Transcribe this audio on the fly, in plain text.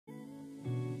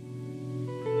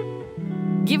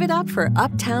Give it up for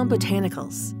Uptown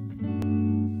Botanicals.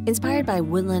 Inspired by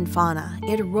woodland fauna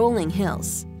and rolling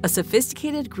hills, a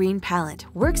sophisticated green palette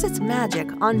works its magic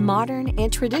on modern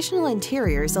and traditional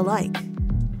interiors alike.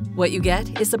 What you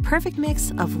get is the perfect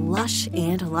mix of lush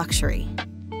and luxury.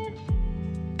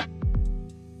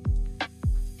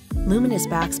 Luminous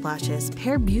backsplashes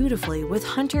pair beautifully with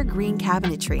hunter green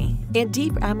cabinetry and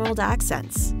deep emerald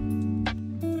accents.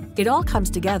 It all comes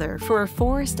together for a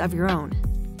forest of your own.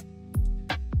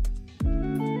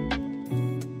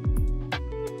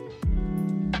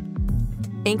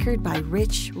 Anchored by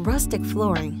rich, rustic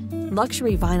flooring,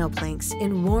 luxury vinyl planks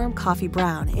in warm coffee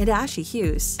brown and ashy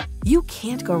hues, you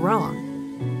can't go wrong.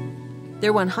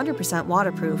 They're 100%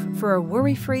 waterproof for a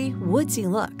worry-free, woodsy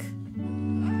look.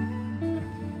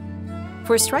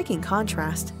 For striking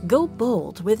contrast, go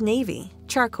bold with navy,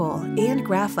 charcoal, and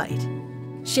graphite,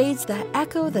 shades that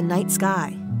echo the night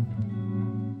sky.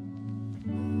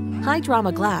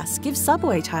 High-drama glass gives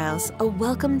subway tiles a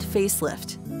welcomed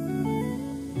facelift.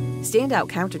 Standout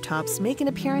countertops make an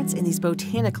appearance in these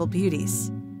botanical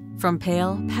beauties. From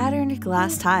pale, patterned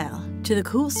glass tile to the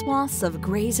cool swaths of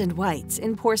grays and whites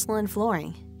in porcelain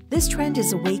flooring, this trend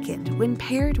is awakened when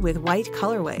paired with white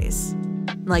colorways,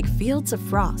 like fields of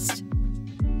frost.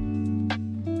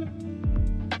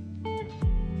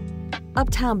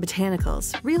 Uptown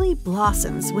Botanicals really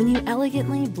blossoms when you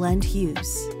elegantly blend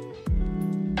hues.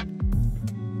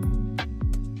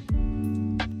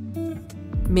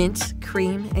 Mint,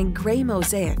 cream, and gray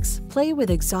mosaics play with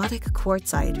exotic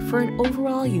quartzite for an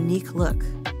overall unique look.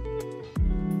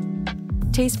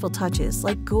 Tasteful touches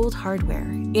like gold hardware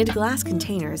and glass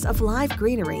containers of live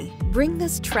greenery bring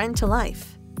this trend to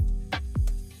life.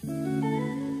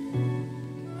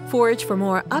 Forage for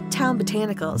more Uptown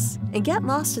Botanicals and get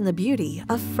lost in the beauty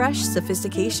of fresh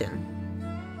sophistication.